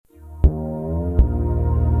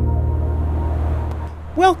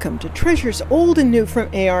Welcome to Treasures Old and New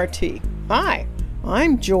from ART. Hi,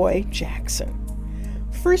 I'm Joy Jackson.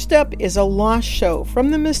 First up is a lost show from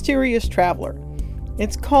The Mysterious Traveler.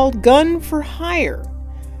 It's called Gun for Hire.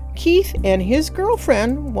 Keith and his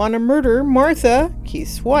girlfriend want to murder Martha,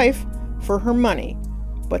 Keith's wife, for her money,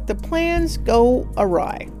 but the plans go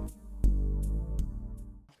awry.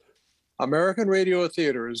 American Radio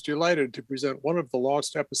Theater is delighted to present one of the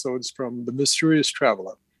lost episodes from The Mysterious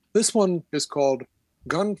Traveler. This one is called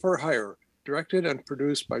Gun for Hire, directed and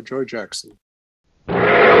produced by Joy Jackson. The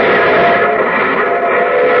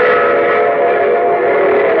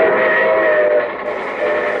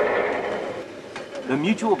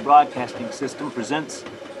Mutual Broadcasting System presents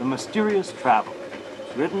The Mysterious Traveler,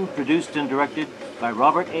 written, produced, and directed by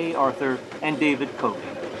Robert A. Arthur and David Cody,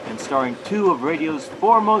 and starring two of radio's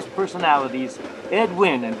foremost personalities, Ed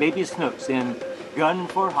Wynn and Baby Snooks, in Gun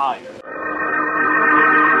for Hire.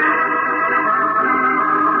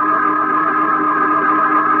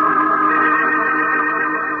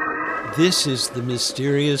 This is The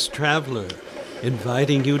Mysterious Traveler,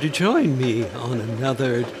 inviting you to join me on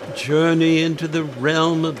another journey into the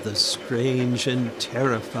realm of the strange and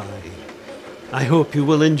terrifying. I hope you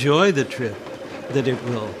will enjoy the trip, that it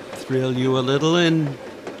will thrill you a little and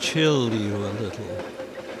chill you a little.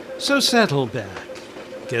 So settle back,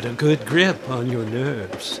 get a good grip on your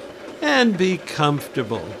nerves, and be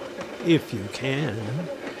comfortable, if you can,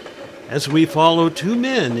 as we follow two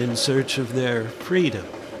men in search of their freedom.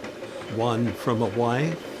 One from a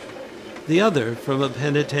wife, the other from a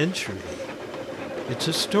penitentiary. It's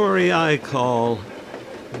a story I call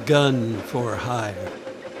Gun for Hire.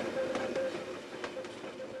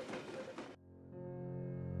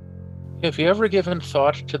 Have you ever given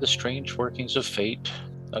thought to the strange workings of fate?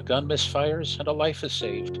 A gun misfires and a life is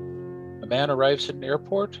saved. A man arrives at an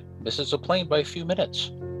airport, misses a plane by a few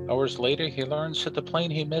minutes. Hours later, he learns that the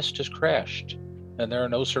plane he missed has crashed, and there are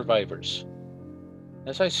no survivors.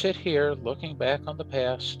 As I sit here, looking back on the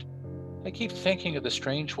past, I keep thinking of the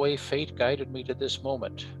strange way fate guided me to this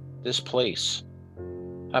moment, this place.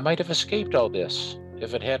 I might have escaped all this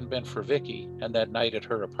if it hadn't been for Vicky and that night at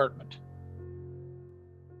her apartment.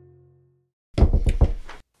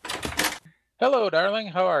 Hello, darling.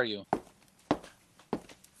 How are you?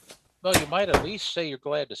 Well, you might at least say you're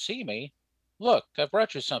glad to see me. Look, I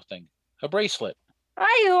brought you something. A bracelet.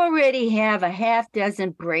 I already have a half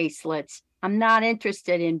dozen bracelets. I'm not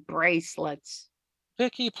interested in bracelets.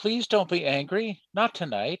 Vicky, please don't be angry. Not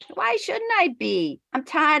tonight. Why shouldn't I be? I'm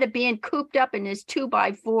tired of being cooped up in this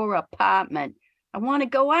 2x4 apartment. I want to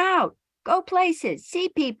go out, go places, see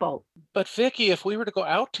people. But Vicky, if we were to go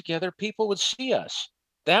out together, people would see us.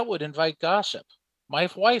 That would invite gossip. My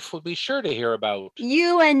wife would be sure to hear about.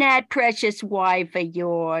 You and that precious wife of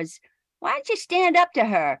yours. Why don't you stand up to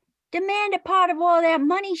her? Demand a part of all that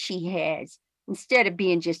money she has, instead of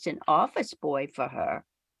being just an office boy for her.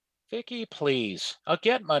 Vicky, please. I'll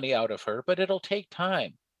get money out of her, but it'll take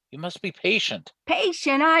time. You must be patient.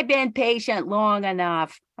 Patient? I've been patient long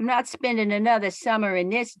enough. I'm not spending another summer in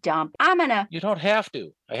this dump. You don't have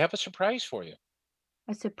to. I have a surprise for you.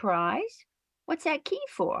 A surprise? What's that key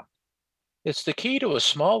for? It's the key to a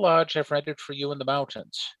small lodge I've rented for you in the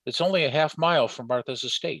mountains. It's only a half-mile from Martha's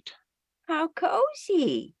estate. How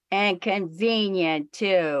cozy. And convenient,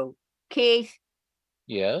 too. Keith?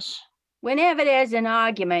 Yes? Whenever there's an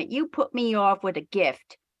argument, you put me off with a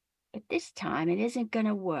gift. But this time it isn't going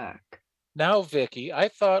to work. Now, Vicky, I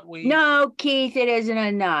thought we... No, Keith, it isn't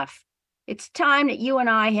enough. It's time that you and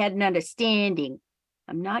I had an understanding.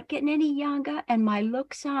 I'm not getting any younger, and my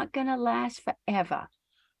looks aren't going to last forever.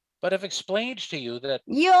 But I've explained to you that...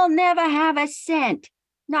 You'll never have a cent.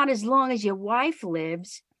 Not as long as your wife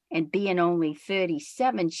lives. And being only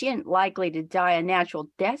 37, she ain't likely to die a natural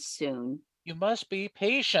death soon. You must be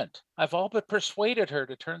patient. I've all but persuaded her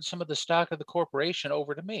to turn some of the stock of the corporation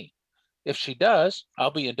over to me. If she does,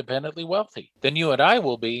 I'll be independently wealthy. Then you and I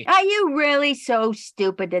will be... Are you really so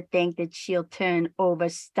stupid to think that she'll turn over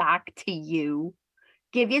stock to you?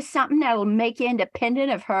 Give you something that'll make you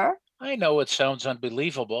independent of her? I know it sounds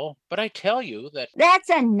unbelievable, but I tell you that... That's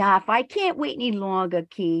enough. I can't wait any longer,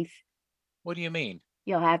 Keith. What do you mean?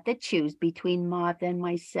 You'll have to choose between Martha and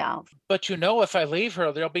myself. But you know, if I leave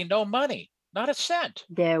her, there'll be no money. Not a cent.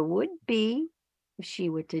 There would be, if she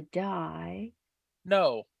were to die.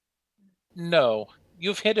 No.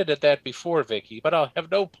 You've hinted at that before, Vicky, but I'll have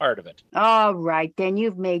no part of it. All right, then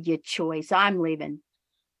you've made your choice. I'm leaving.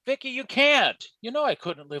 Vicky, you can't. You know I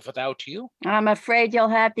couldn't live without you. I'm afraid you'll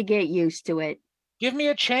have to get used to it. Give me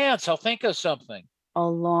a chance. I'll think of something.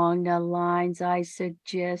 Along the lines I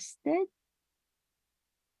suggested?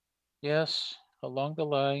 Yes, along the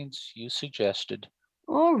lines you suggested.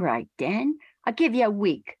 All right, then. I'll give you a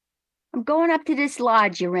week. I'm going up to this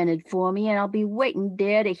lodge you rented for me, and I'll be waiting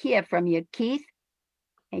there to hear from you, Keith.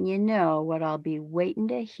 And you know what I'll be waiting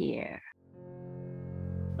to hear.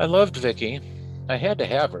 I loved Vicky. I had to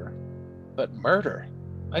have her. But murder?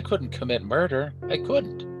 I couldn't commit murder. I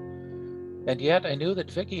couldn't. And yet I knew that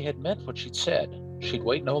Vicky had meant what she'd said. She'd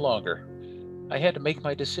wait no longer. I had to make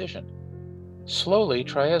my decision. Slowly,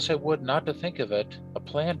 try as I would not to think of it, a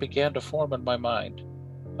plan began to form in my mind.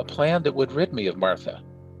 A plan that would rid me of Martha.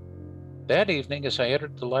 That evening, as I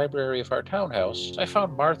entered the library of our townhouse, I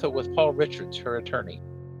found Martha with Paul Richards, her attorney.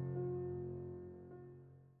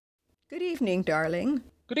 Good evening, darling.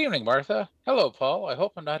 Good evening, Martha. Hello, Paul. I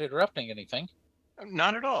hope I'm not interrupting anything.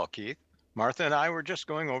 Not at all, Keith. Martha and I were just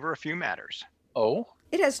going over a few matters. Oh?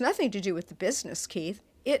 It has nothing to do with the business, Keith.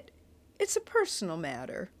 It's a personal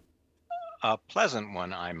matter. A pleasant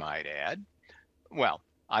one, I might add. Well,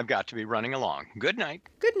 I've got to be running along. Good night.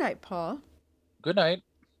 Good night, Paul. Good night.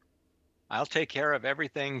 I'll take care of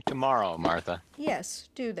everything tomorrow, Martha. Yes,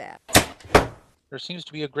 do that. There seems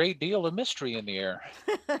to be a great deal of mystery in the air.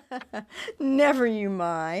 Never you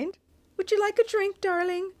mind. Would you like a drink,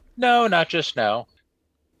 darling? No, not just now.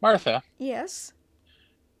 Martha, Yes.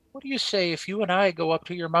 what do you say if you and I go up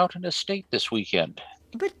to your mountain estate this weekend?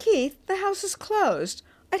 But, Keith, the house is closed.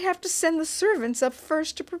 I'd have to send the servants up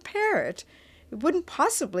first to prepare it. It wouldn't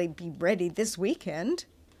possibly be ready this weekend.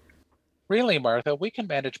 Really, Martha, we can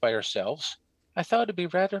manage by ourselves. I thought it'd be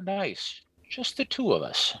rather nice. Just the two of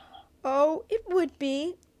us. Oh, it would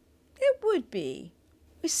be. It would be.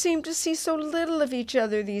 We seem to see so little of each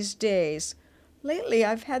other these days. Lately,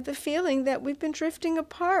 I've had the feeling that we've been drifting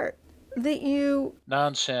apart. That you...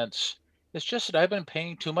 Nonsense. It's just that I've been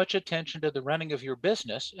paying too much attention to the running of your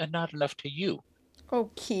business and not enough to you. Oh,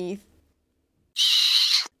 Keith.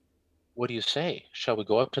 What do you say? Shall we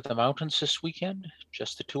go up to the mountains this weekend?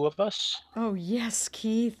 Just the two of us? Oh, yes,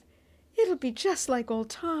 Keith. It'll be just like old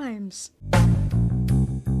times.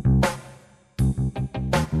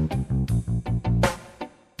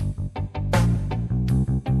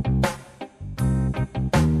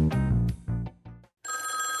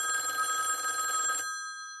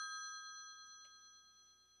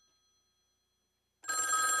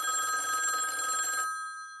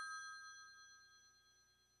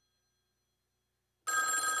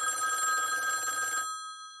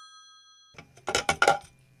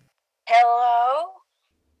 Hello?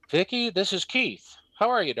 Vicky, this is Keith. How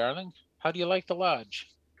are you, darling? How do you like the lodge?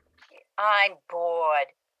 I'm bored.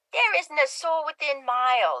 There isn't a soul within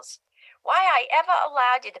miles. Why I ever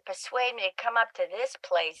allowed you to persuade me to come up to this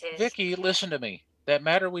place is... Vicky, listen to me. That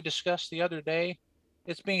matter we discussed the other day,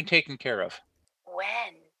 it's being taken care of.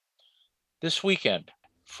 When? This weekend.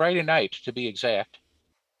 Friday night, to be exact.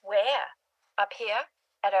 Where? Up here?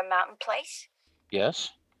 At our mountain place? Yes?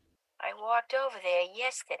 I walked over there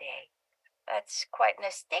yesterday. That's quite an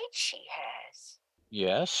estate she has.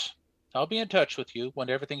 Yes. I'll be in touch with you when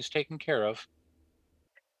everything's taken care of.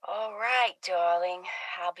 All right, darling.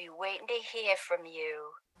 I'll be waiting to hear from you.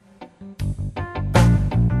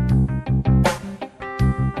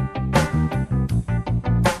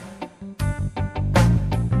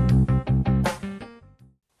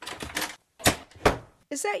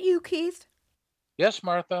 Is that you, Keith? Yes,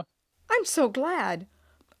 Martha. I'm so glad.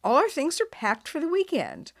 All our things are packed for the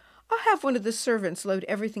weekend. I'll have one of the servants load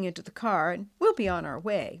everything into the car, and we'll be on our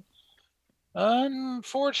way.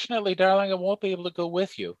 Unfortunately, darling, I won't be able to go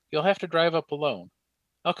with you. You'll have to drive up alone.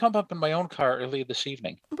 I'll come up in my own car early this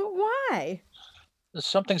evening. But why?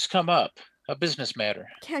 Something's come up. A business matter.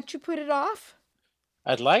 Can't you put it off?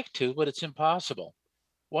 I'd like to, but it's impossible.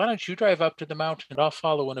 Why don't you drive up to the mountain and I'll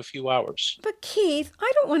follow in a few hours? But, Keith,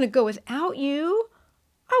 I don't want to go without you.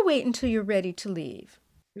 I'll wait until you're ready to leave.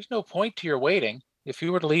 There's no point to your waiting. If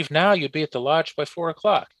you were to leave now, you'd be at the lodge by 4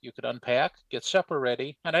 o'clock. You could unpack, get supper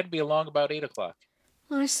ready, and I'd be along about 8 o'clock.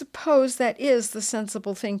 I suppose that is the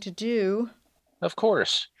sensible thing to do. Of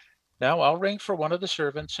course. Now I'll ring for one of the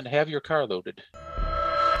servants and have your car loaded.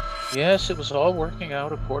 Yes, it was all working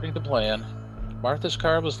out according to plan. Martha's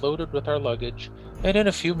car was loaded with our luggage, and in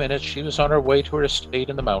a few minutes she was on her way to her estate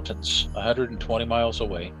in the mountains, 120 miles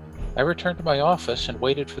away. I returned to my office and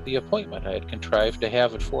waited for the appointment I had contrived to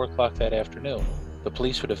have at 4 o'clock that afternoon. The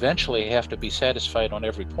police would eventually have to be satisfied on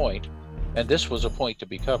every point, and this was a point to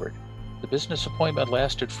be covered. The business appointment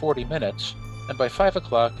lasted 40 minutes, and by 5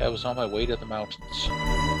 o'clock I was on my way to the mountains.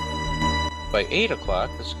 By 8 o'clock,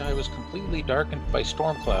 the sky was completely darkened by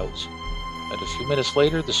storm clouds, and a few minutes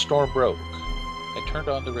later the storm broke. I turned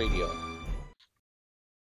on the radio.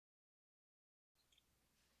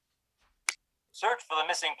 Search for the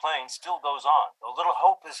missing plane still goes on, though little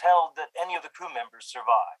hope is held that any of the crew members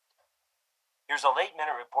survived. Here's a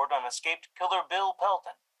late-minute report on escaped killer Bill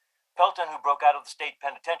Pelton. Pelton, who broke out of the state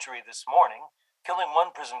penitentiary this morning, killing one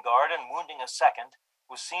prison guard and wounding a second,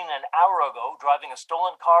 was seen an hour ago driving a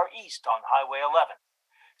stolen car east on Highway 11.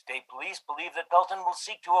 State police believe that Pelton will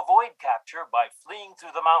seek to avoid capture by fleeing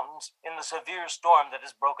through the mountains in the severe storm that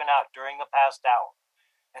has broken out during the past hour,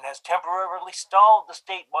 and has temporarily stalled the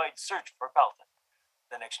statewide search for Pelton.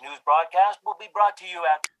 The next news broadcast will be brought to you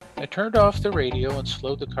at... I turned off the radio and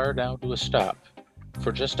slowed the car down to a stop.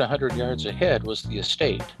 For just 100 yards ahead was the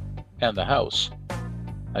estate and the house.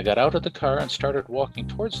 I got out of the car and started walking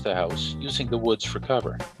towards the house, using the woods for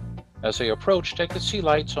cover. As I approached, I could see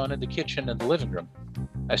lights on in the kitchen and the living room.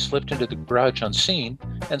 I slipped into the garage unseen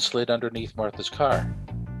and slid underneath Martha's car.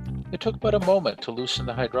 It took but a moment to loosen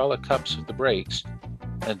the hydraulic cups of the brakes,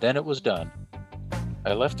 and then it was done.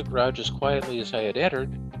 I left the garage as quietly as I had entered,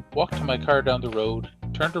 walked to my car down the road,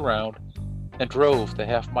 turned around, and drove the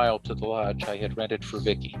half mile to the lodge I had rented for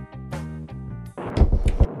Vicky.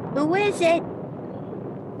 Who is it?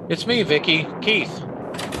 It's me, Vicky. Keith.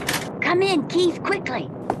 Come in, Keith, quickly.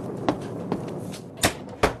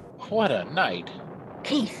 What a night.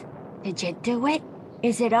 Keith, did you do it?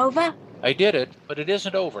 Is it over? I did it, but it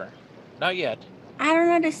isn't over. Not yet. I don't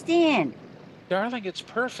understand. Darling, it's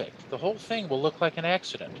perfect. The whole thing will look like an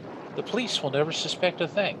accident. The police will never suspect a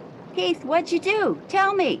thing. Keith, what'd you do?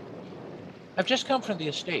 Tell me. I've just come from the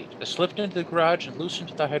estate. I slipped into the garage and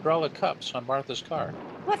loosened the hydraulic cups on Martha's car.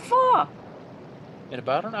 What for? In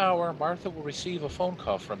about an hour, Martha will receive a phone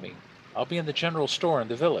call from me. I'll be in the general store in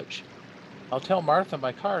the village. I'll tell Martha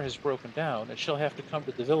my car has broken down and she'll have to come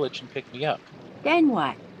to the village and pick me up. Then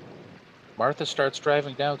what? Martha starts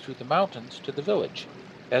driving down through the mountains to the village.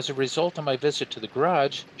 As a result of my visit to the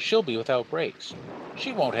garage, she'll be without brakes.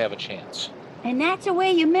 She won't have a chance. And that's the way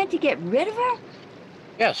you meant to get rid of her?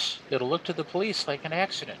 Yes, it'll look to the police like an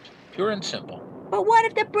accident, pure and simple. But what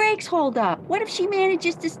if the brakes hold up? What if she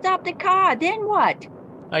manages to stop the car? Then what?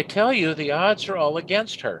 I tell you, the odds are all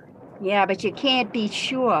against her. Yeah, but you can't be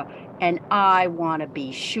sure, and I want to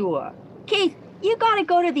be sure. Keith, you gotta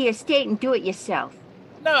go to the estate and do it yourself.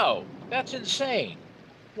 No, that's insane.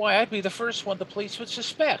 Why, I'd be the first one the police would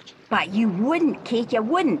suspect. But you wouldn't, Keith, you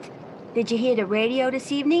wouldn't. Did you hear the radio this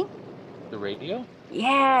evening? The radio?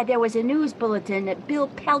 Yeah, there was a news bulletin that Bill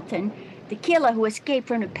Pelton, the killer who escaped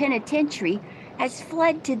from the penitentiary, has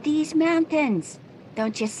fled to these mountains.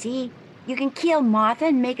 Don't you see? You can kill Martha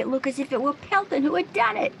and make it look as if it were Pelton who had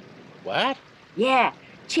done it. What? Yeah,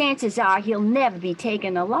 chances are he'll never be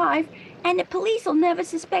taken alive, and the police will never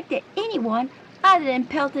suspect that anyone other than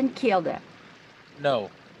Pelton killed her. No.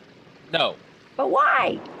 No. But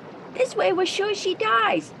why? This way we're sure she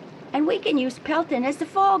dies, and we can use Pelton as the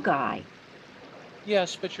fall guy.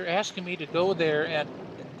 Yes, but you're asking me to go there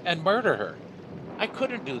and murder her. I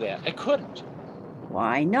couldn't do that. I couldn't.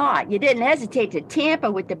 Why not? You didn't hesitate to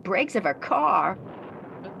tamper with the brakes of her car.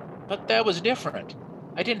 But that was different.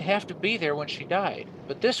 I didn't have to be there when she died.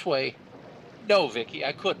 But this way, no, Vicky,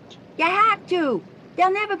 I couldn't. You have to.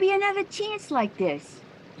 There'll never be another chance like this.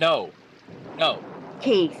 No. No.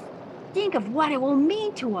 Keith, think of what it will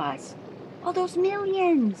mean to us. All those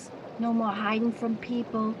millions. No more hiding from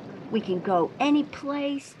people. We can go any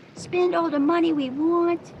place, spend all the money we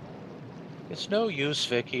want. It's no use,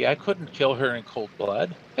 Vicky. I couldn't kill her in cold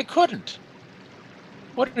blood. I couldn't.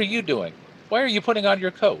 What are you doing? Why are you putting on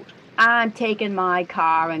your coat? I'm taking my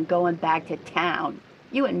car and going back to town.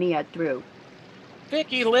 You and me are through.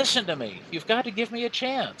 Vicky, listen to me. You've got to give me a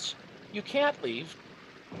chance. You can't leave.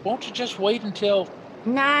 Won't you just wait until...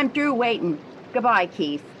 Nah, I'm through waiting. Goodbye,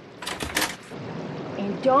 Keith.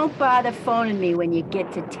 And don't bother phoning me when you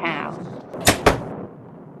get to town.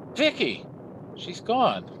 Vicky! She's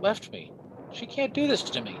gone. Left me. She can't do this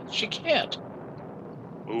to me. She can't.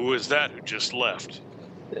 Who is that who just left?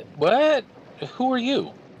 What? Who are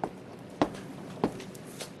you?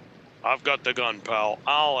 I've got the gun, pal.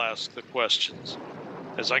 I'll ask the questions.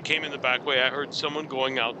 As I came in the back way, I heard someone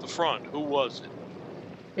going out the front. Who was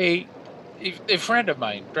it? A friend of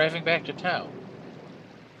mine driving back to town.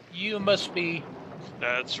 You must be...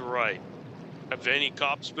 That's right. Have any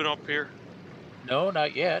cops been up here? No,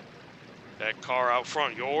 not yet. That car out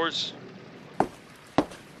front, yours?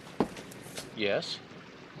 Yes.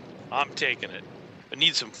 I'm taking it. I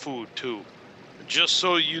need some food, too. Just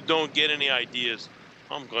so you don't get any ideas,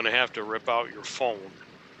 I'm going to have to rip out your phone.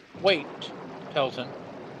 Wait, Pelton.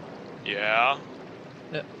 Yeah?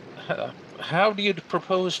 How do you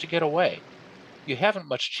propose to get away? You haven't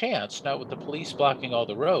much chance, not with the police blocking all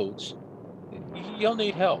the roads. You'll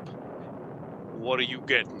need help. What are you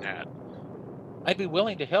getting at? I'd be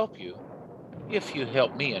willing to help you, if you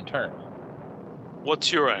help me in turn.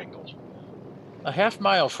 What's your angle? A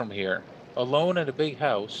half-mile from here, alone in a big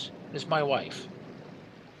house, is my wife.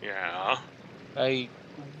 Yeah, I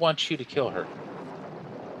want you to kill her.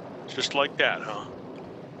 just like that, huh?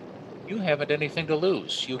 You haven't anything to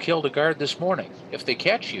lose. You killed a guard this morning. If they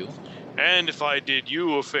catch you... And if I did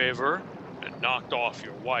you a favor and knocked off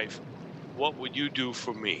your wife, what would you do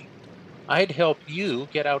for me? I'd help you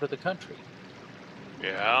get out of the country.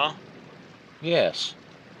 Yeah? Yes.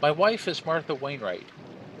 My wife is Martha Wainwright.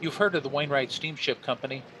 You've heard of the Wainwright Steamship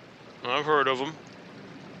Company? I've heard of them.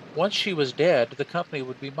 Once she was dead, the company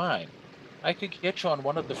would be mine. I could get you on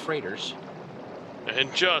one of the freighters.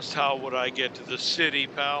 And just how would I get to the city,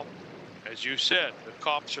 pal? As you said, the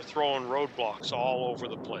cops are throwing roadblocks all over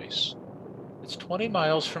the place. It's 20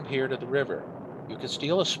 miles from here to the river. You could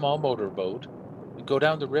steal a small motorboat and go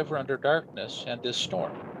down the river under darkness and this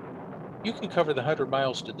storm. You can cover the 100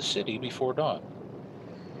 miles to the city before dawn.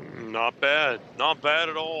 Not bad. Not bad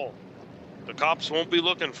at all. The cops won't be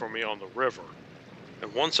looking for me on the river.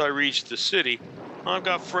 And once I reach the city, I've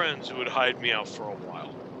got friends who would hide me out for a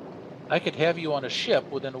while. I could have you on a ship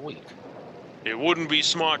within a week. It wouldn't be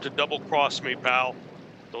smart to double-cross me, pal.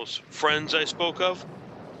 Those friends I spoke of,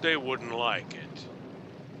 they wouldn't like it.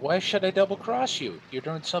 Why should I double-cross you? You're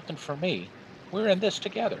doing something for me. We're in this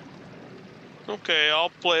together. Okay, I'll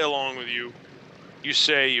play along with you. You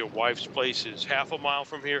say your wife's place is half a mile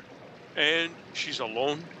from here, and she's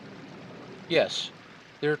alone? Yes.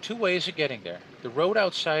 There are two ways of getting there. The road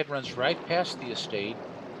outside runs right past the estate,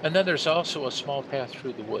 and then there's also a small path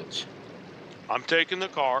through the woods. I'm taking the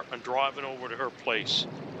car and driving over to her place.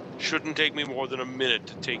 Shouldn't take me more than a minute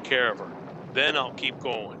to take care of her. Then I'll keep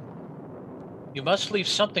going. You must leave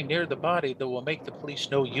something near the body that will make the police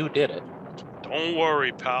know you did it. Don't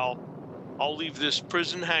worry, pal. I'll leave this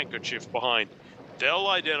prison handkerchief behind. They'll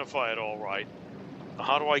identify it all right. Now,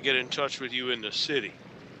 how do I get in touch with you in the city?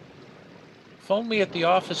 Phone me at the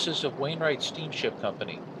offices of Wainwright Steamship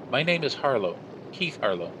Company. My name is Harlow, Keith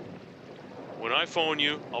Harlow. When I phone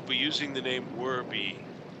you, I'll be using the name Werby.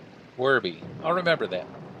 Werby. I'll remember that.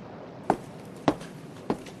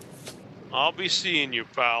 I'll be seeing you,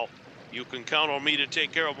 pal. You can count on me to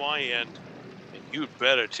take care of my end, and you'd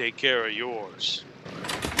better take care of yours.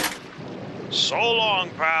 So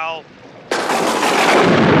long, pal.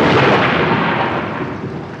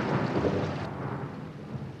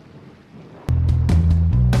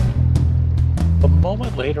 A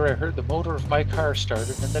moment later, I heard the motor of my car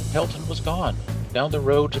started, and then Pelton was gone, down the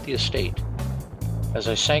road to the estate. As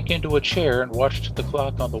I sank into a chair and watched the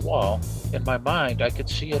clock on the wall, in my mind I could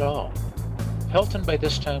see it all. Pelton by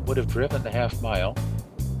this time would have driven the half mile.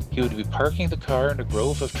 He would be parking the car in a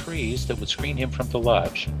grove of trees that would screen him from the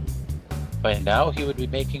lodge. By now he would be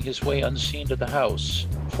making his way unseen to the house,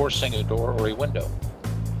 forcing a door or a window.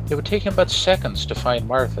 It would take him but seconds to find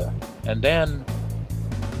Martha, and then...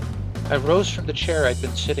 I rose from the chair I'd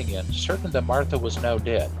been sitting in, certain that Martha was now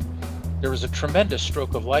dead. There was a tremendous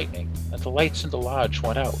stroke of lightning, and the lights in the lodge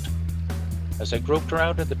went out. As I groped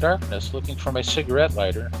around in the darkness looking for my cigarette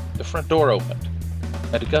lighter, the front door opened,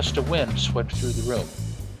 and a gust of wind swept through the room.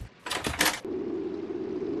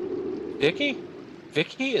 Vicky?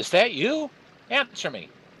 Vicky, is that you? Answer me.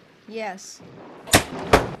 Yes.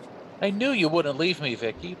 I knew you wouldn't leave me,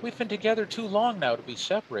 Vicky. We've been together too long now to be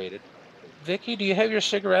separated. Vicky, do you have your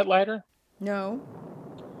cigarette lighter? No.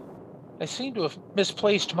 I seem to have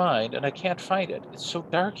misplaced mine, and I can't find it. It's so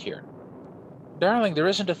dark here. Darling, there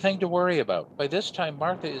isn't a thing to worry about. By this time,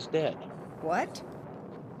 Martha is dead. What?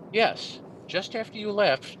 Yes. Just after you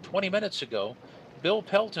left, 20 minutes ago, Bill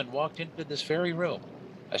Pelton walked into this very room.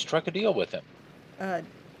 I struck a deal with him. A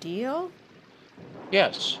deal?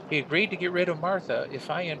 Yes. He agreed to get rid of Martha if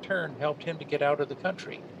I, in turn, helped him to get out of the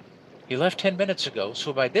country. He left 10 minutes ago,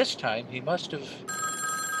 so by this time, he must have...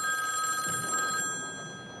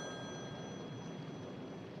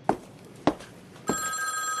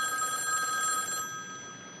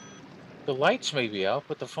 The lights may be out,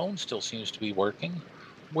 but the phone still seems to be working.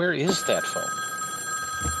 Where is that phone?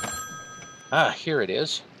 Ah, here it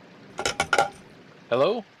is.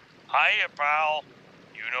 Hello? Hiya, pal.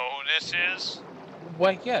 You know who this is?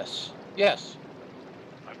 Why, yes. Yes.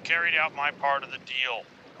 I've carried out my part of the deal.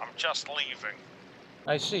 I'm just leaving.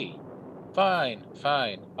 I see. Fine,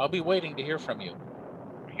 fine. I'll be waiting to hear from you.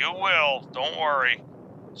 You will. Don't worry.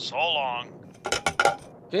 So long.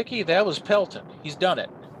 Vicky, that was Pelton. He's done it.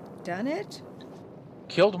 Done it?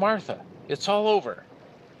 Killed Martha. It's all over.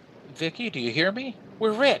 Vicky, do you hear me?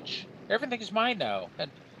 We're rich. Everything's mine now. And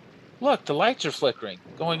look, the lights are flickering,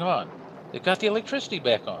 going on. They got the electricity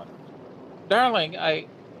back on. Darling,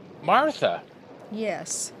 Martha!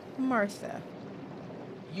 Yes, Martha.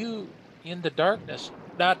 You in the darkness,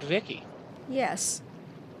 not Vicky. Yes.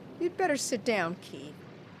 You'd better sit down, Keith.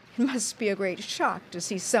 It must be a great shock to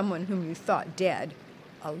see someone whom you thought dead,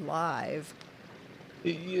 alive.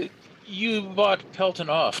 You bought Pelton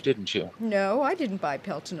off, didn't you? No, I didn't buy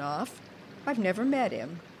Pelton off. I've never met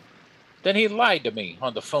him. Then he lied to me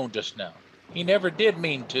on the phone just now. He never did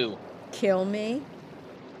mean to. Kill me?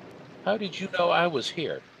 How did you know I was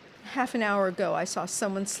here? Half an hour ago, I saw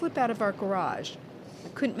someone slip out of our garage. I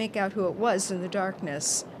couldn't make out who it was in the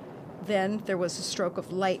darkness. Then there was a stroke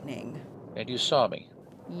of lightning. And you saw me?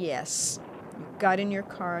 Yes. You got in your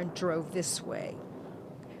car and drove this way.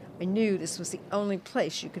 I knew this was the only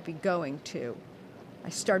place you could be going to. I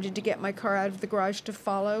started to get my car out of the garage to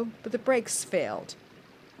follow, but the brakes failed.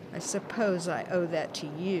 I suppose I owe that to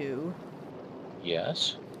you.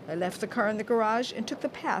 Yes. I left the car in the garage and took the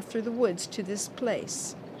path through the woods to this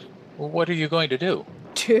place. Well, what are you going to do?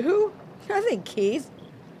 Do? Nothing, Keith.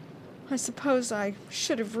 I suppose I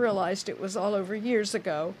should have realized it was all over years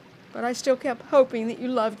ago, but I still kept hoping that you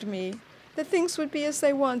loved me, that things would be as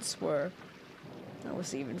they once were. I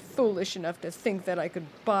was even foolish enough to think that I could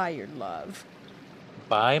buy your love.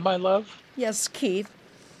 Buy my love? Yes, Keith.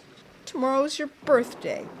 Tomorrow is your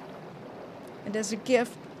birthday. And as a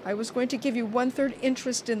gift, I was going to give you 1/3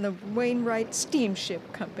 interest in the Wainwright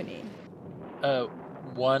Steamship Company.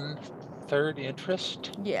 1/3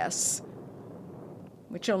 interest? Yes.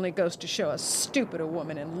 Which only goes to show how stupid a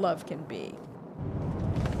woman in love can be.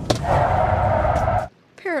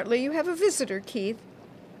 Apparently you have a visitor, Keith.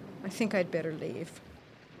 I think I'd better leave.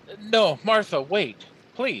 No, Martha, wait.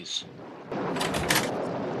 Please.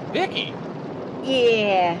 Vicky!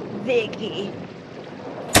 Yeah, Vicky.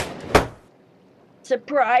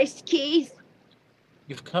 Surprised, Keith?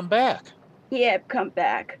 You've come back. Yeah, I've come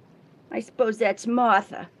back. I suppose that's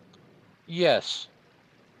Martha. Yes.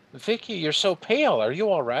 Vicky, you're so pale. Are you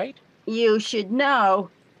all right? You should know.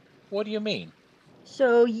 What do you mean?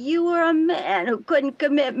 So you were a man who couldn't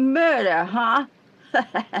commit murder, huh?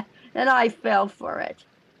 And I fell for it.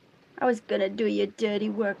 I was gonna do your dirty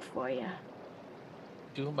work for you.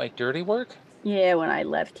 Do my dirty work? Yeah, when I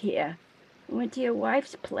left here. I went to your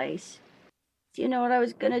wife's place. Do you know what I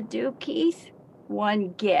was gonna do, Keith?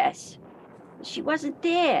 One guess. She wasn't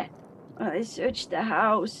there. I searched the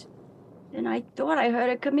house, and I thought I heard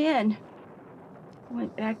her come in. I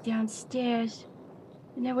went back downstairs,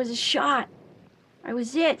 and there was a shot. I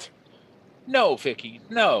was it. No, Vicky,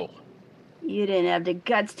 no. You didn't have the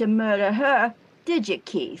guts to murder her, did you,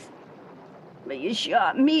 Keith? But you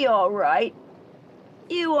shot me all right.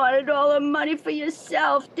 You wanted all the money for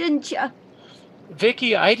yourself, didn't you?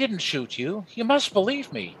 Vicky, I didn't shoot you. You must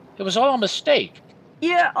believe me. It was all a mistake.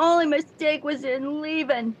 Your only mistake was in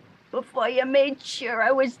leaving before you made sure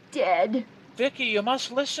I was dead. Vicky, you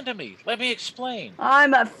must listen to me. Let me explain.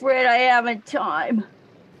 I'm afraid I haven't time.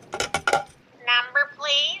 Number,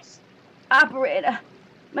 please? Operator,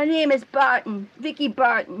 my name is Barton, Vicky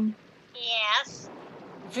Barton. Yes.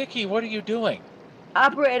 Vicky, what are you doing?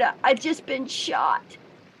 Operator, I've just been shot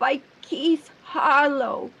by Keith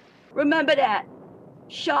Harlow. Remember that?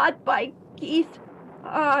 Shot by Keith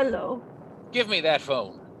Harlow. Give me that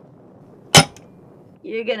phone.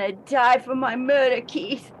 You're gonna die for my murder,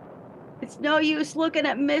 Keith. It's no use looking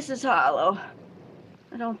at Mrs. Harlow.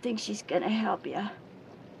 I don't think she's gonna help you.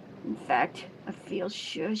 In fact, I feel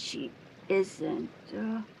sure she isn't.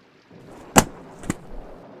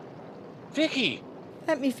 Vicky!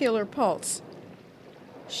 Let me feel her pulse.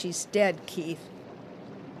 She's dead, Keith.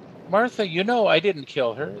 Martha, you know I didn't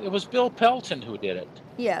kill her. It was Bill Pelton who did it.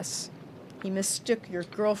 Yes. He mistook your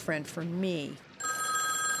girlfriend for me.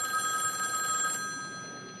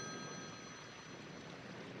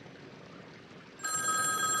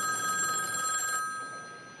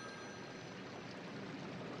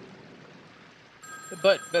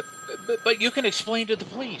 But you can explain to the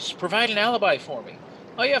police. Provide an alibi for me.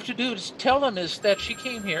 All you have to do is tell them is that she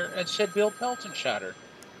came here and said Bill Pelton shot her.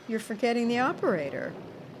 You're forgetting the operator.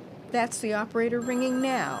 That's the operator ringing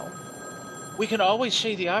now. We can always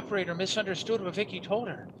say the operator misunderstood what Vicky told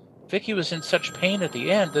her. Vicky was in such pain at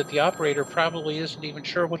the end that the operator probably isn't even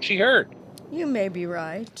sure what she heard. You may be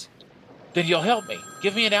right. Then you'll help me.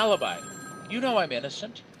 Give me an alibi. You know I'm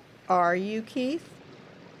innocent. Are you, Keith?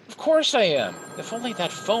 Of course I am. If only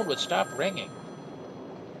that phone would stop ringing.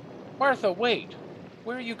 Martha, wait.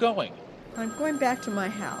 Where are you going? I'm going back to my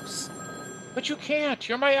house. But you can't.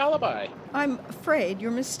 You're my alibi. I'm afraid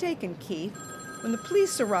you're mistaken, Keith. When the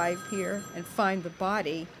police arrive here and find the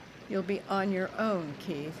body, you'll be on your own,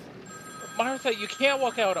 Keith. Martha, you can't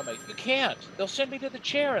walk out on me. You can't. They'll send me to the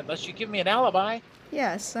chair unless you give me an alibi.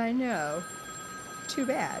 Yes, I know. Too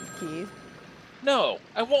bad, Keith. No,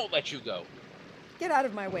 I won't let you go. Get out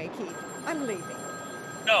of my way, Keith. I'm leaving.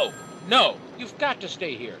 No, you've got to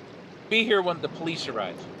stay here. Be here when the police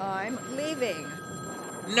arrive. I'm leaving.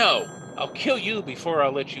 No, I'll kill you before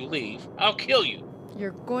I'll let you leave. I'll kill you.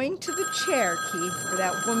 You're going to the chair, Keith, for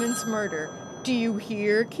that woman's murder. Do you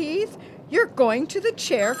hear, Keith? You're going to the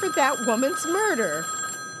chair for that woman's murder.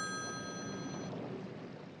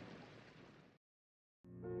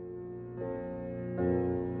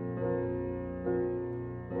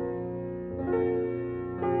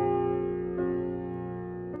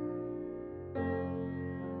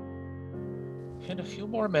 In a few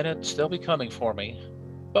more minutes, they'll be coming for me.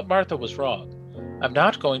 But Martha was wrong. I'm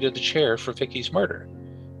not going to the chair for Vicky's murder.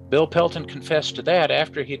 Bill Pelton confessed to that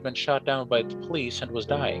after he'd been shot down by the police and was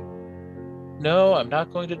dying. No, I'm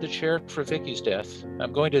not going to the chair for Vicky's death.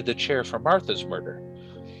 I'm going to the chair for Martha's murder.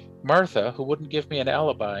 Martha, who wouldn't give me an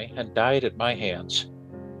alibi and died at my hands.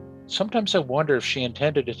 Sometimes I wonder if she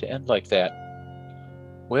intended it to end like that.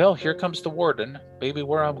 Well, here comes the warden. Maybe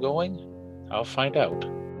where I'm going? I'll find out.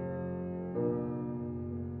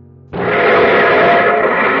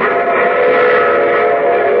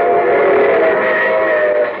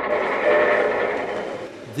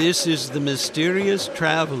 This is the Mysterious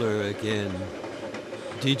Traveler again.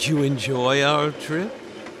 Did you enjoy our trip?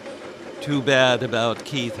 Too bad about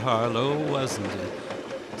Keith Harlow, wasn't it?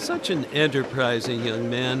 Such an enterprising young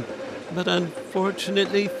man, but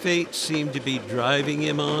unfortunately fate seemed to be driving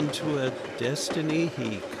him onto a destiny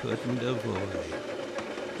he couldn't avoid.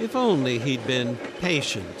 If only he'd been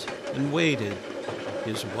patient and waited,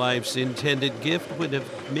 his wife's intended gift would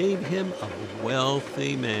have made him a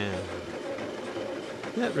wealthy man.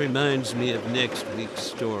 That reminds me of next week's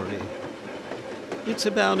story. It's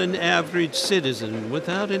about an average citizen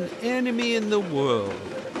without an enemy in the world,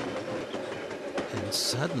 and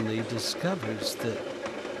suddenly discovers that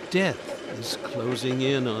death is closing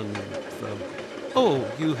in on him from, "Oh,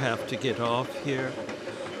 you have to get off here.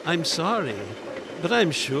 I'm sorry, but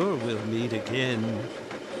I'm sure we'll meet again.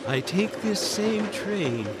 I take this same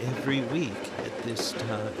train every week at this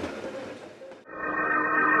time."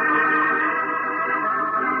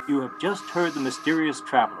 You have just heard The Mysterious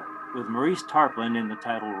Traveler, with Maurice Tarplin in the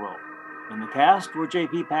title role. In the cast were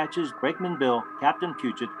J.P. Patches, Brakeman Bill, Captain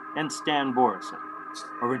Puget, and Stan Borison.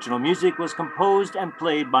 Original music was composed and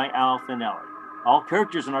played by Al Finelli. All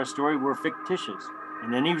characters in our story were fictitious,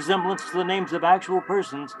 and any resemblance to the names of actual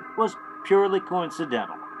persons was purely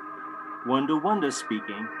coincidental. Wanda Wanda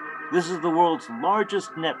speaking, this is the world's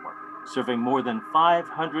largest network, serving more than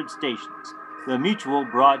 500 stations, the Mutual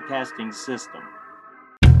Broadcasting System.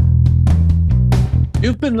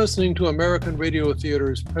 You've been listening to American Radio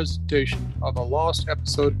Theater's presentation of a lost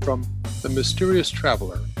episode from The Mysterious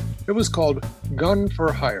Traveler. It was called Gun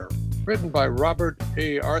for Hire, written by Robert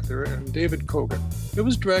A. Arthur and David Kogan. It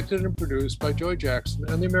was directed and produced by Joy Jackson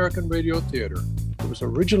and the American Radio Theater. It was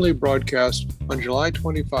originally broadcast on July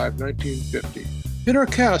 25, 1950. In our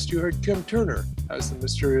cast, you heard Kim Turner as the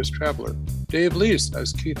Mysterious Traveler, Dave Leese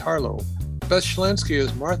as Keith Harlow, Beth Schlansky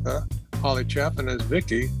as Martha, Holly Chapman as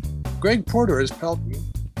Vicky, Greg Porter as Pelton,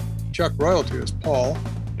 Chuck Royalty as Paul,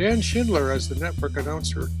 Dan Schindler as the network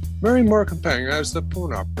announcer, Mary Morkampang as the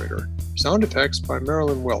phone operator. Sound effects by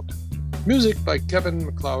Marilyn Wilt. Music by Kevin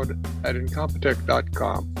MacLeod at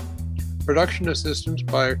Incompetech.com. Production assistance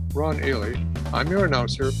by Ron Ailey. I'm your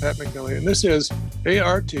announcer, Pat McNally, and this is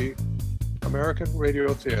ART, American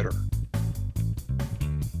Radio Theater.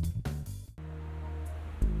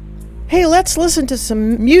 Hey, let's listen to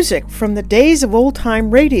some music from the days of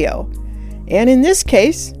old-time radio. And in this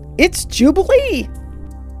case, it's Jubilee.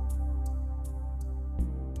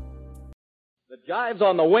 The jive's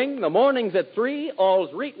on the wing, the morning's at 3,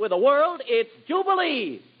 all's reet with the world, it's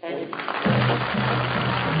Jubilee!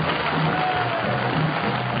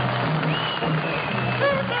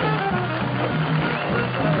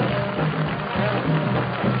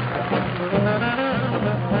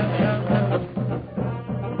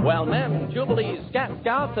 Well, men, Jubilee's Scat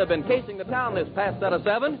Scouts have been casing the town this past set of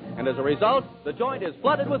 7, and as a result, the joint is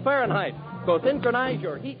flooded with Fahrenheit. So synchronize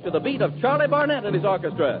your heat to the beat of Charlie Barnett and his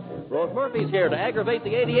orchestra. Rose Murphy's here to aggravate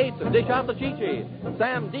the 88s and dish out the Chi-Chi.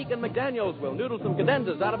 Sam Deacon McDaniels will noodle some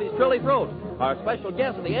cadenzas out of his trilly throat. Our special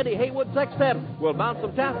guest, the Eddie Haywood Sextet, will bounce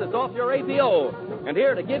some tacits off your APO. And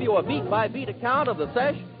here to give you a beat-by-beat account of the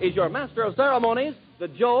sesh is your master of ceremonies, the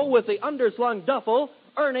Joe with the underslung duffel,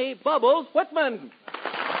 Ernie Bubbles Whitman.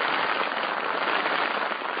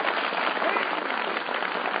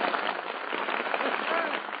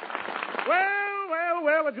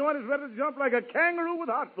 Well, the joint is ready to jump like a kangaroo with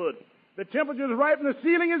hot foot. The temperature's right and the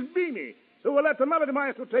ceiling is beamy. So we'll let the Melody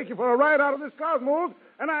Maestro take you for a ride out of this cosmos,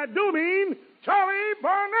 and I do mean Charlie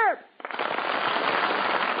Barnett.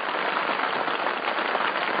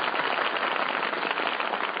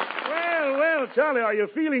 Well, Charlie, are you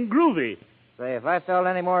feeling groovy? Say, if I felt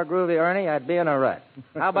any more groovy, Ernie, I'd be in a wreck.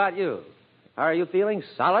 How about you? How are you feeling?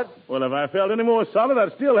 Solid? Well, if I felt any more solid,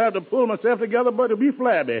 I'd still have to pull myself together, but to be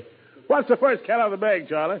flabby. What's the first cat out of the bag,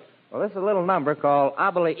 Charlie? Well, this is a little number called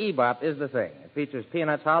Obly Ebop is the Thing. It features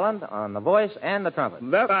Peanuts Holland on the voice and the trumpet.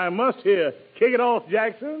 That I must hear. Kick it off,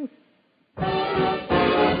 Jackson.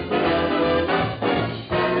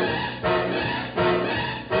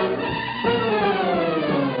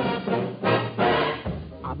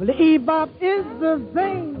 Obly Ebop is the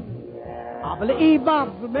thing. Obly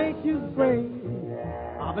Ebop will make you scream.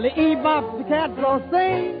 Obly Ebop, the cats all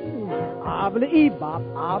sing. Obly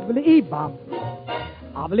Ebop, Obly Ebop.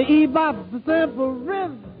 Obly Ebop, the simple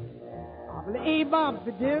rhythm. Obly Ebop,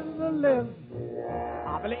 the gives a lift.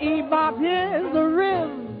 Obly Ebop, here's the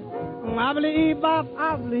rhythm. Obly Ebop,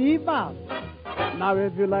 Obly Ebop. Now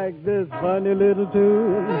if you like this funny little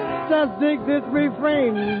tune, just dig this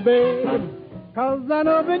refrain, babe. 'Cause I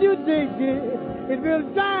know when you dig it, it will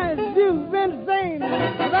drive you insane.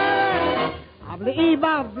 Obly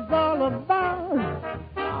Ebop is all about.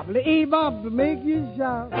 Obly Ebop to make you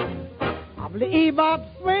shout. Obly Ebop,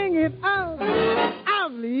 swing it out.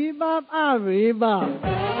 Obly Ebop, Obly Ebop.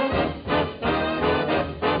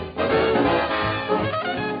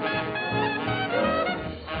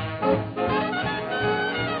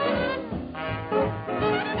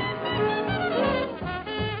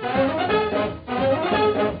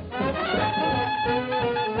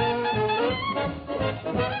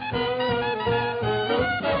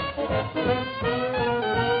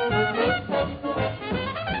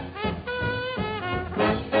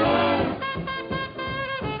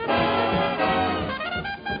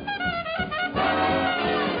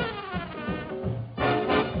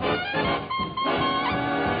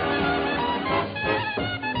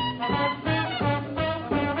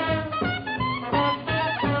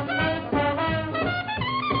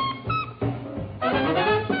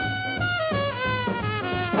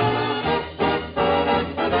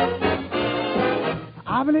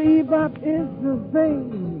 Obly Ebop is the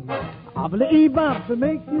thing. Obly Ebop to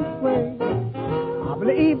make you swing.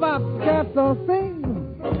 Obly Ebop, the cats all sing.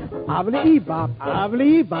 Obly Ebop,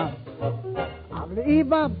 Obly Ebop. Obly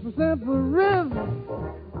Ebop, the simple rhythm.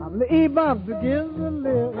 Obly Ebop, the gives a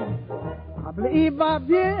lift. Obly Ebop,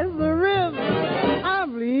 yes, the rhythm.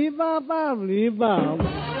 Obly Ebop, Obly Ebop.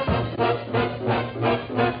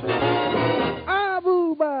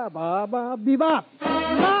 Abu ba ba ba bebop.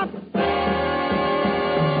 Bop.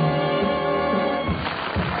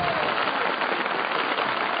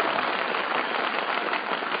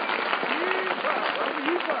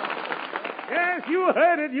 Yes,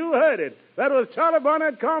 you heard it. That was Charlie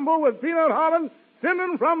Barnett combo with Peanut Holland,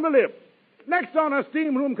 singing from the lip. Next on our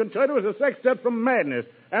steam room concerto is a sextet from Madness.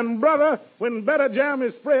 And, brother, when better jam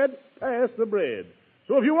is spread, pass the bread.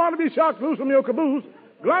 So if you want to be shocked loose from your caboose,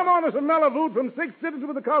 glom on us a mellow food from Six Cities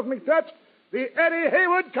with a cosmic touch, the Eddie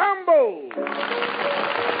Hayward combo.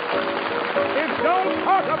 It don't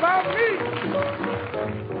talk about me.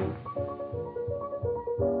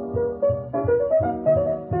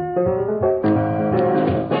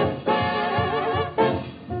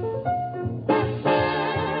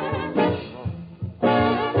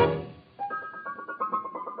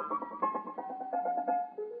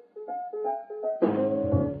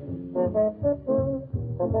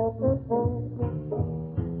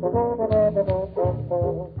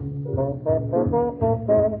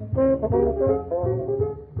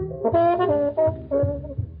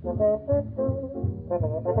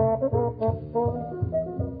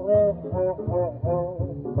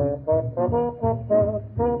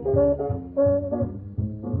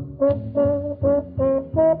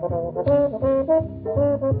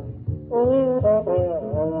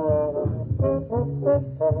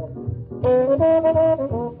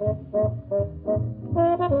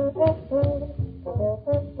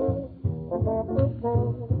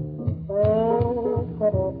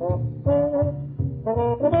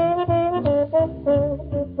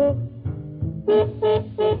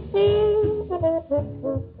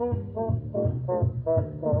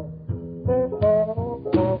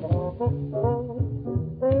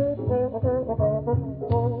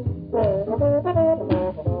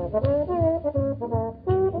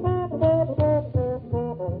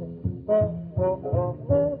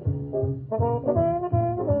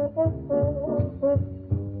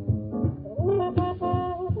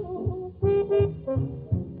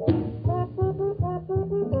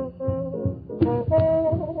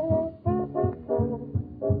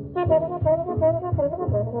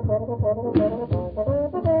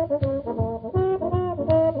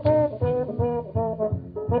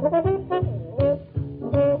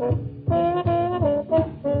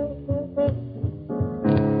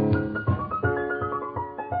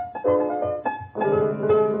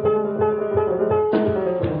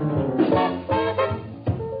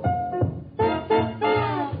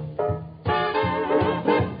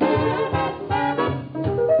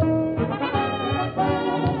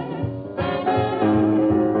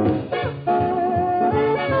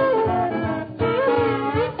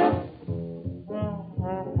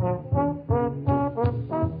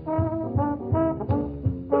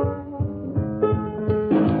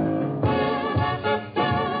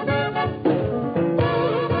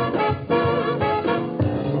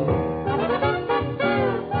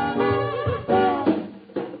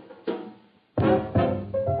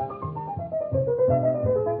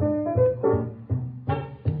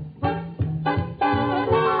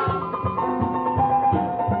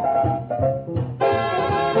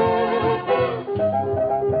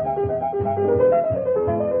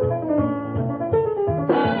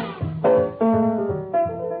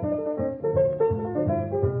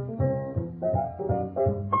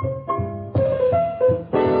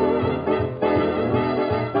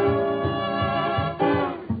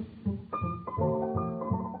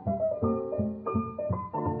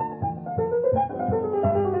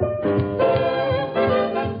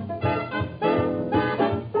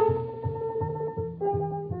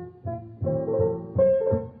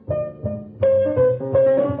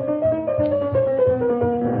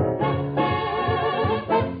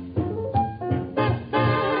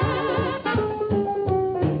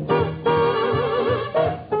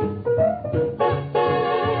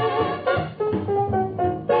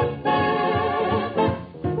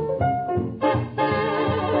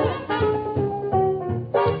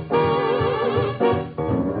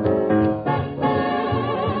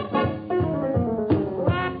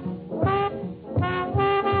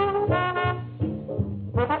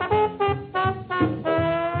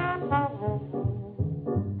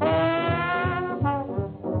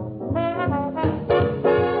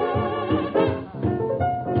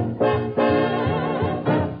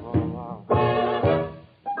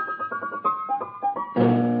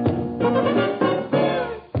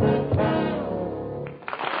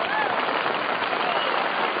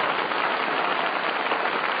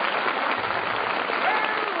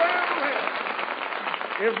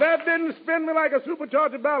 If that didn't spin me like a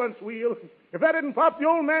supercharger balance wheel, if that didn't pop the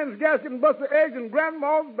old man's gasket and bust the eggs in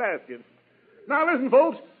Grandma's basket. Now, listen,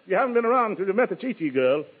 folks, you haven't been around till you met the Chi-Chi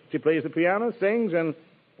girl. She plays the piano, sings, and,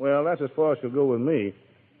 well, that's as far as she'll go with me.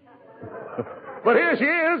 But here she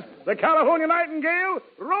is, the California Nightingale,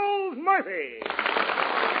 Rose Murphy.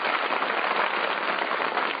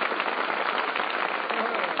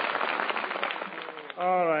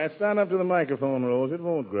 All right, stand up to the microphone, Rose. It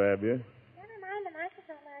won't grab you. Never mind the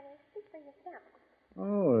microphone, Marty. Speak for yourself.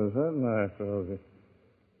 Oh, is that nice, Rosie?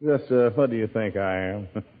 Just, what do you think I am?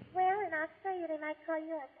 Well, in Australia, they might call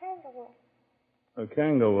you a kangaroo. A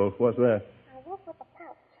kangaroo wolf? What's that? A wolf with a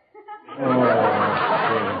pouch. Oh,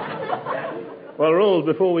 well, Rose,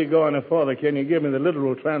 before we go any further, can you give me the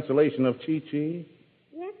literal translation of Chi-Chi?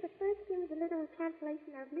 Yes, but first give me the literal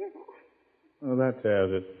translation of Living. Oh, that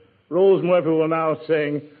tells it. Rose Murphy will now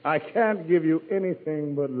sing, I Can't Give You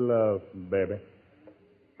Anything But Love, Baby.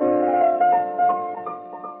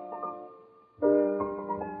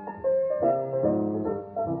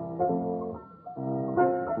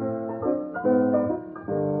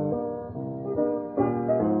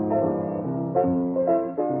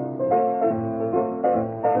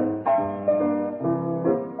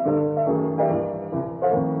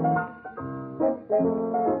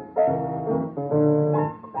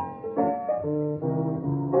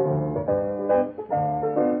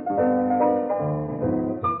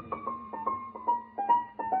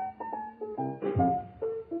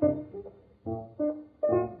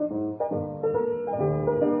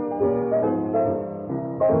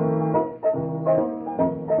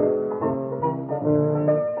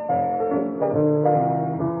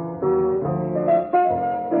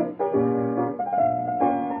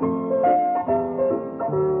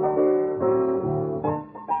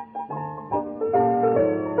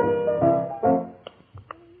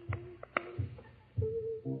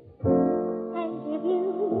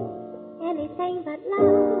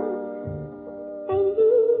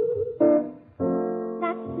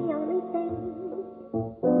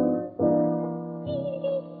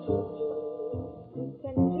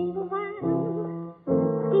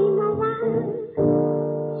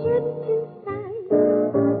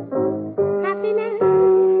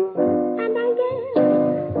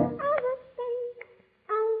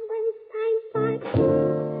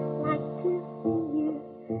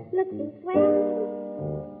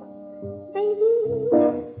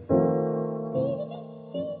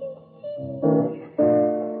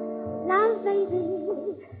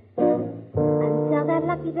 a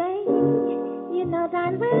lucky day. You know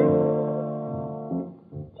darn well.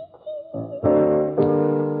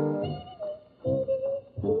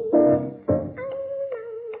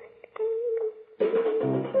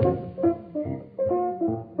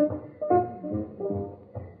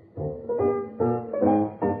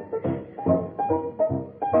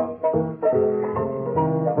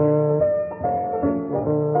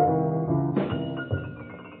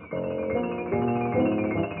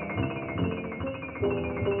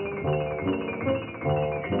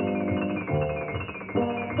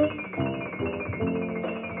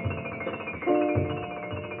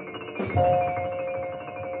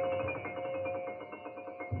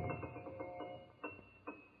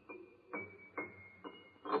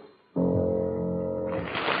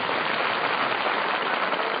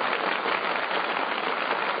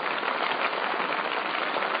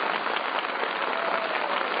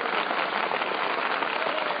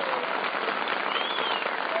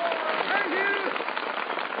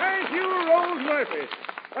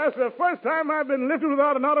 That's the first time I've been lifted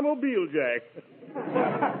without an automobile, Jack.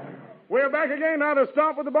 We're back again now to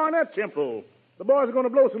stomp with the Barnett Temple. The boys are going to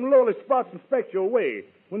blow some lowly spots and specks your way.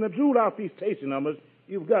 When they drool out these tasting numbers,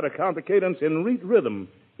 you've got to count the cadence in reed rhythm.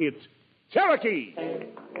 It's Cherokee.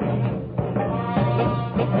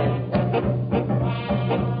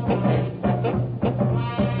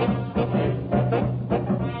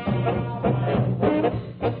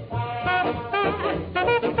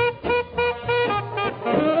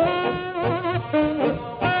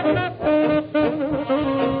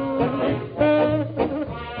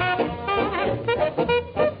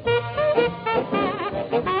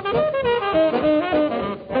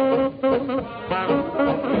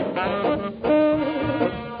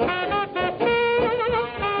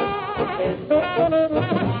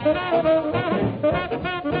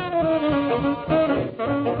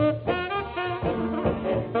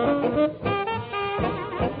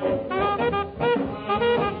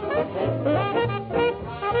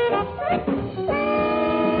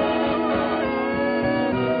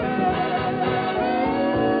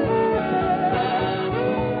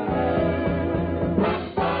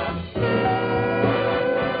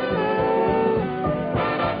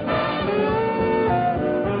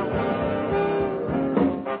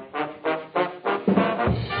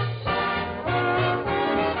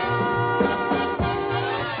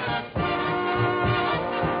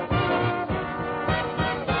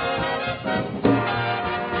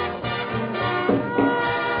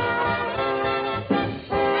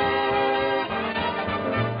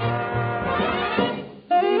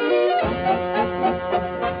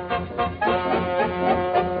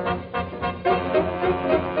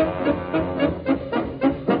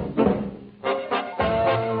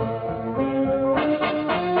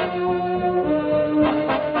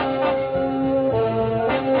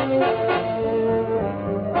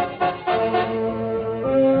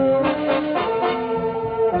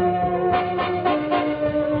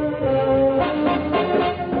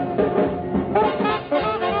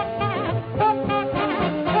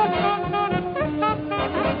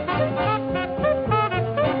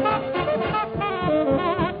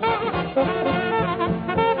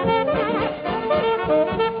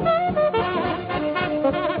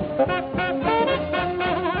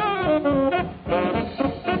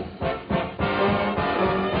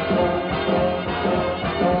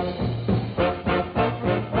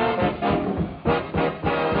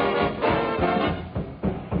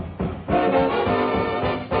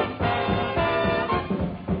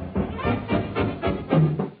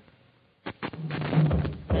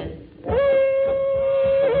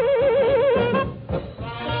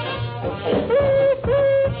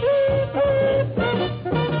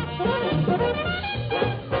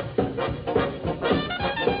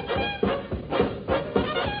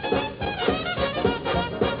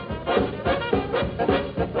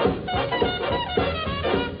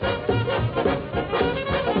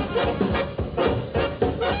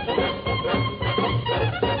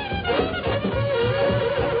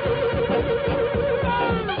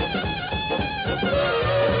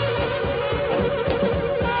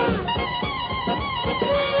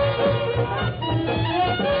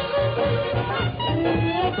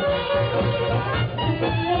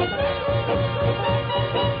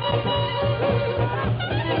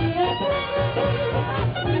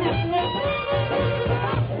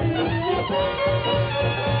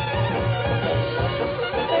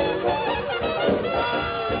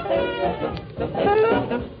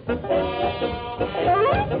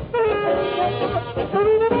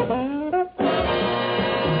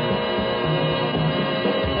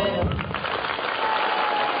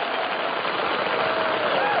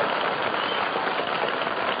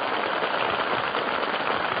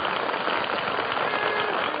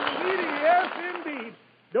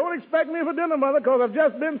 expect me for dinner, Mother, because I've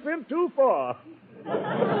just been sent too far.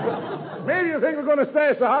 Maybe you think we're going to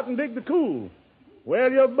stash the hot and dig the cool.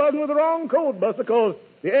 Well, you're buzzing with the wrong code, Buster, because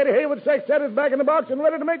the Eddie Hayward Sextet is back in the box and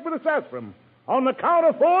ready to make for the Sassafras. On the count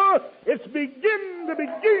of 4, it's begin to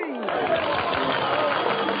begin.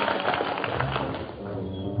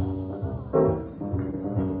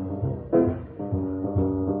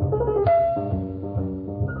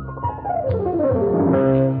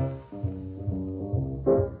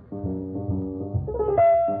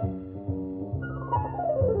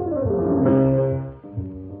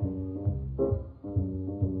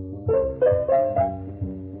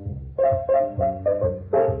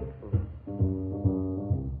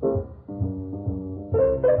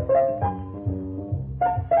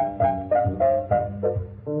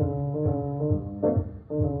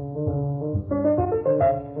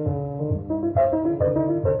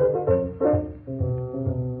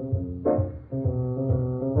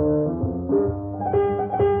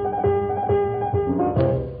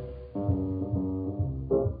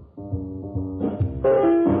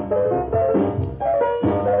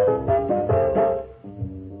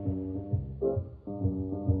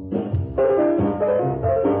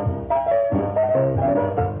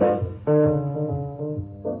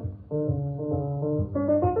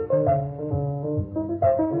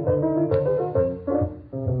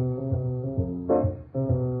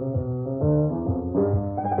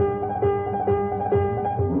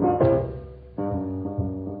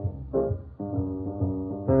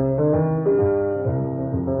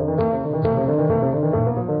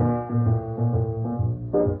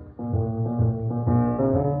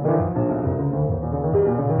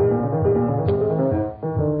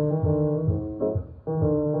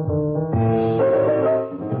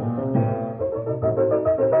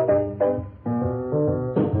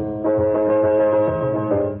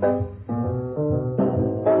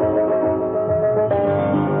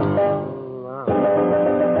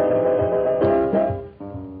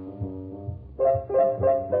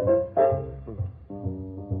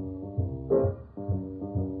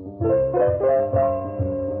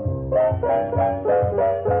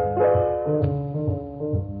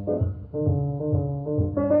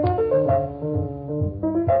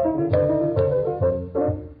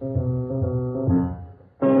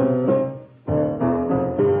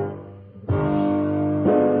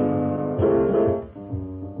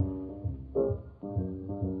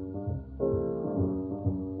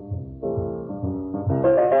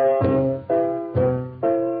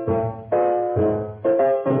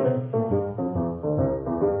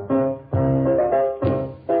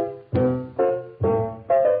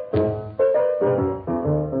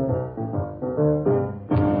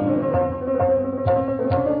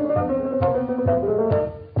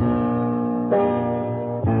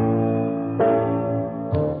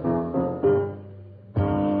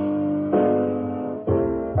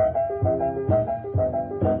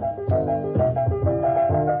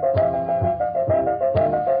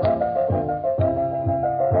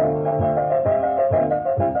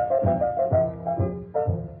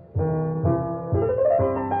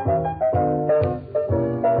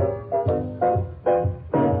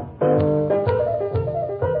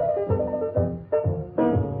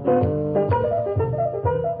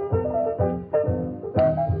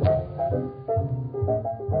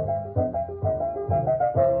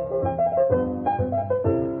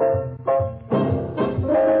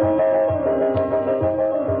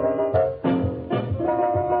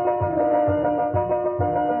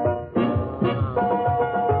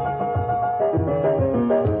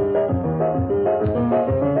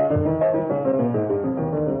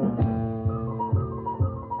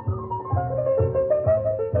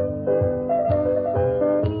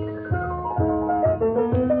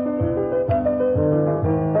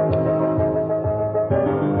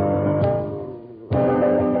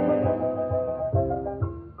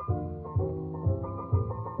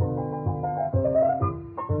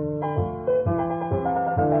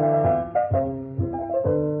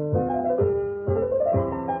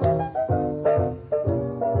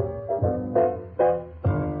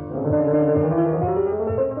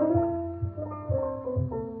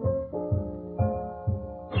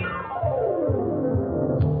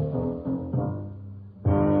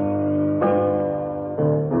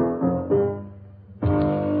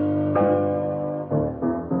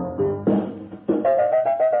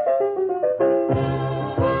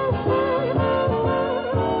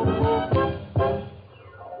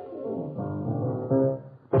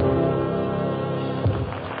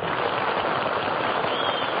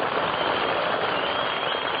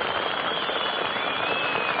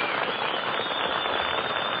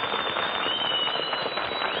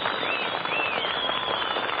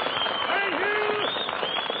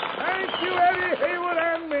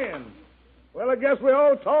 I guess we're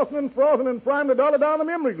all tossing and frothing and frying the dollar down the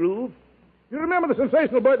memory groove. You remember the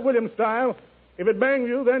sensational Burt Williams style? If it bangs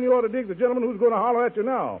you, then you ought to dig the gentleman who's going to holler at you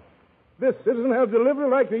now. This citizen has delivery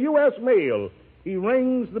like the U.S. mail. He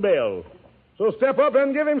rings the bell. So step up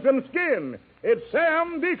and give him some skin. It's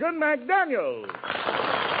Sam Deacon McDaniel.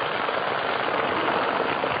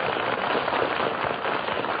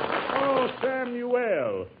 Oh,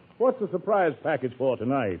 Samuel. What's the surprise package for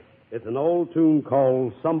tonight? It's an old tune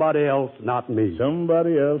called Somebody Else, Not Me.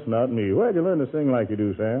 Somebody Else, Not Me. Where'd you learn to sing like you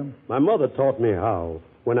do, Sam? My mother taught me how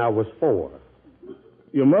when I was 4.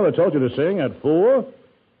 Your mother taught you to sing at 4?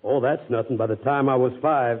 Oh, that's nothing. By the time I was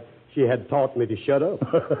 5, she had taught me to shut up.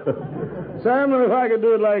 Sam, if I could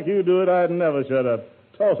do it like you do it, I'd never shut up.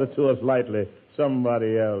 Toss it to us lightly.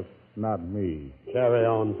 Somebody else, not me. Carry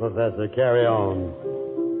on, Professor, carry on.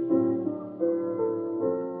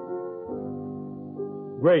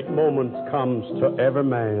 Great moments comes to every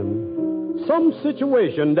man. Some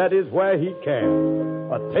situation that is where he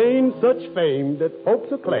can attain such fame that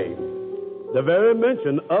folks acclaim. The very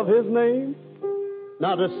mention of his name.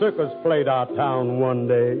 Now the circus played our town one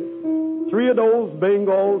day. 3 of those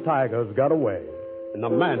Bengal tigers got away. And the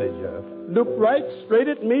manager looked right straight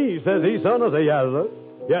at me. Says he, son, I say, yes, sir.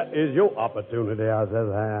 Yeah, is your opportunity. I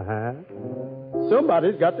says,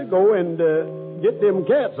 Somebody's got to go and get them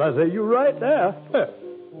cats. I say, you right there.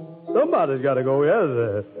 Somebody's got to go, yes,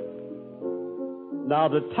 sir. Now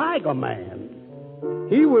the Tiger Man,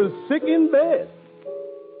 he was sick in bed.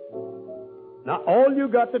 Now, all you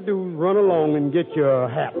got to do is run along and get your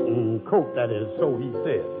hat and coat, that is, so he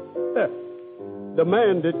said. The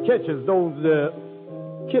man that catches those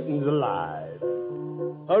kittens alive.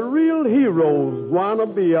 A real hero's wanna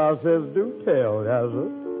be, I says, do tell, yes, sir.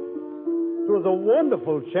 It was a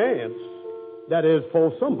wonderful chance, that is,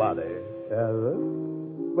 for somebody, yes, sir.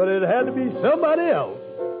 But it had to be somebody else,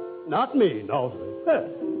 not me, no, sir.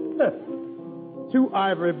 2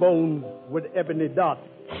 ivory bones with ebony dots.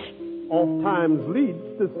 Oft times leads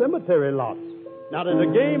to cemetery lots. Now, there's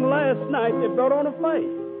a game last night that brought on a fight,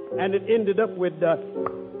 and it ended up with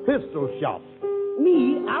pistol shots.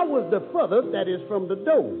 Me, I was the furthest, that is, from the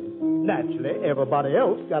door. Naturally, everybody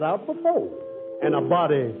else got out before. And a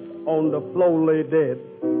body on the floor lay dead.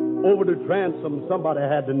 Over the transom, somebody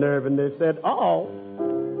had the nerve, and they said,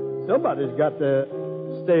 somebody's got to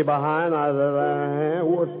stay behind. I said,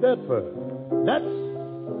 what's that for? That's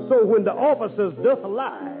so when the officers doth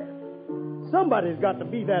alive, somebody's got to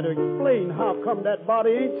be there to explain how come that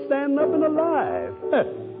body ain't standing up and alive.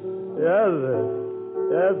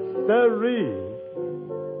 Yes, sirree.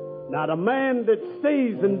 Now, the man that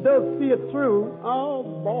stays and does see it through, oh,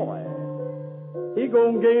 boy, he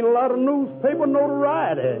gonna gain a lot of newspaper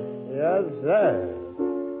notoriety. Yes, sir.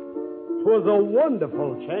 'Twas a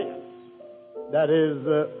wonderful chance, that is,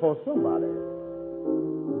 for somebody.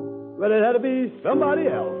 But it had to be somebody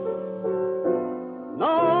else.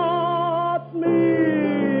 Not me.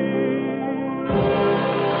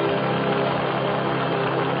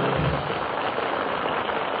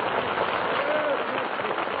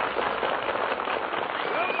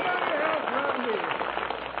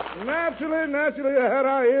 Naturally, you had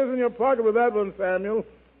our ears in your pocket with that one, Samuel.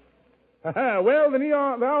 Well, the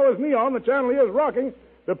hour is neon, the chandelier is rocking,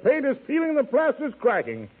 the paint is peeling, the plaster's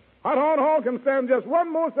cracking. Hot Horn Hall can stand just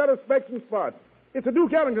one more satisfaction spot. It's a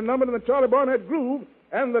Duke Ellington number in the Charlie Barnett groove,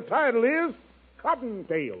 and the title is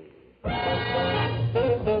Cottontail.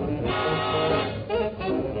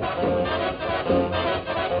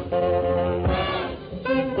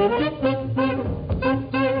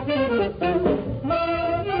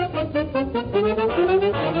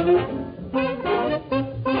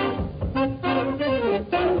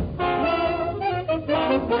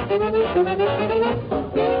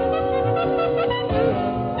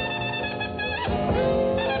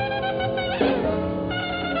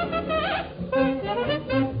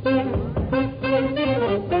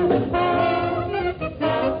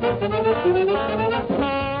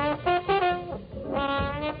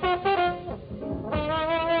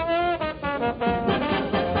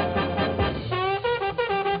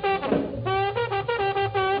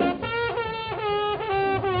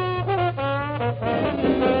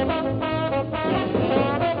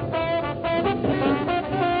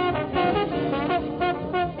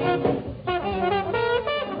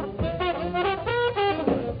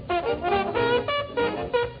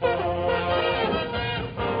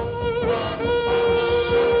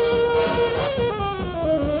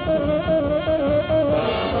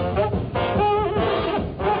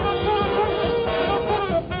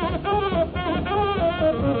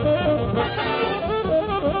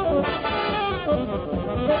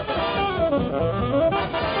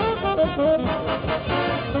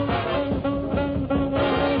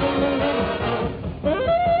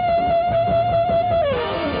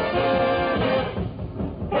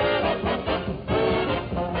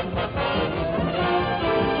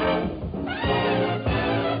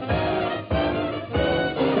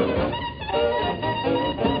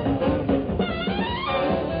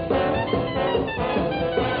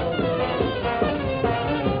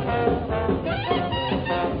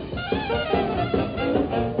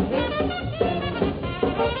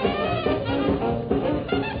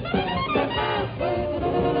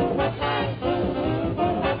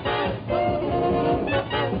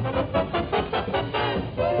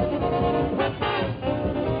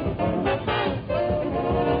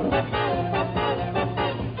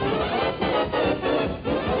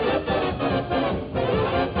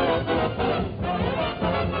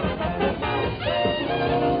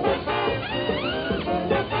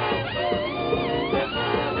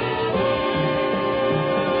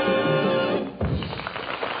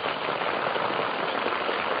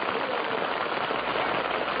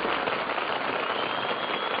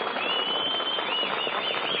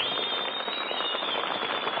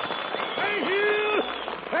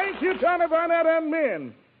 Johnny Barnett and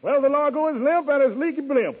men. Well, the Largo is limp and it's leaky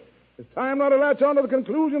blimp. It's time now to latch on to the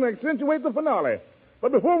conclusion and accentuate the finale.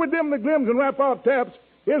 But before we dim the glims and wrap our taps,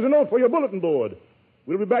 here's a note for your bulletin board.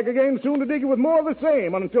 We'll be back again soon to dig you with more of the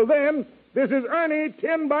same. And until then, this is Ernie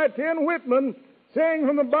 10 by 10 Whitman saying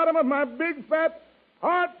from the bottom of my big fat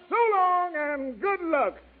heart, so long and good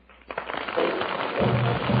luck.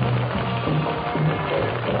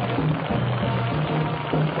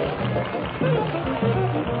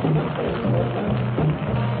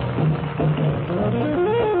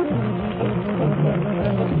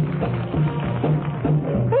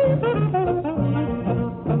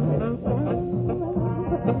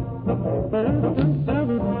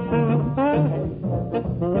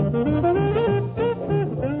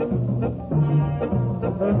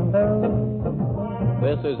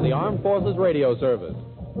 This is the Armed Forces Radio Service.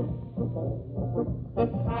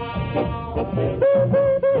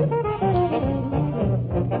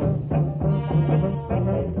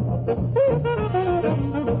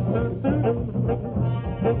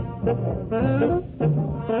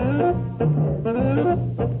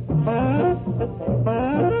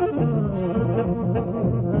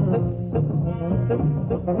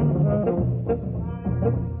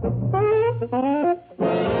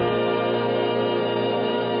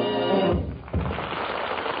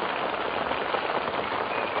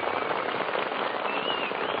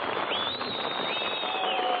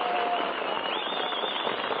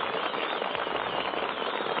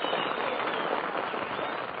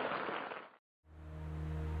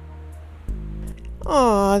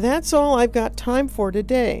 Aw, that's all I've got time for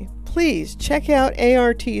today. Please check out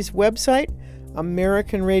ART's website,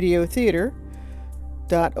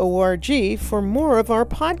 AmericanRadioTheater.org, for more of our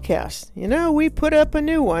podcasts. You know, we put up a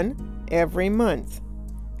new one every month.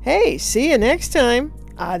 Hey, see you next time.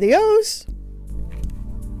 Adios.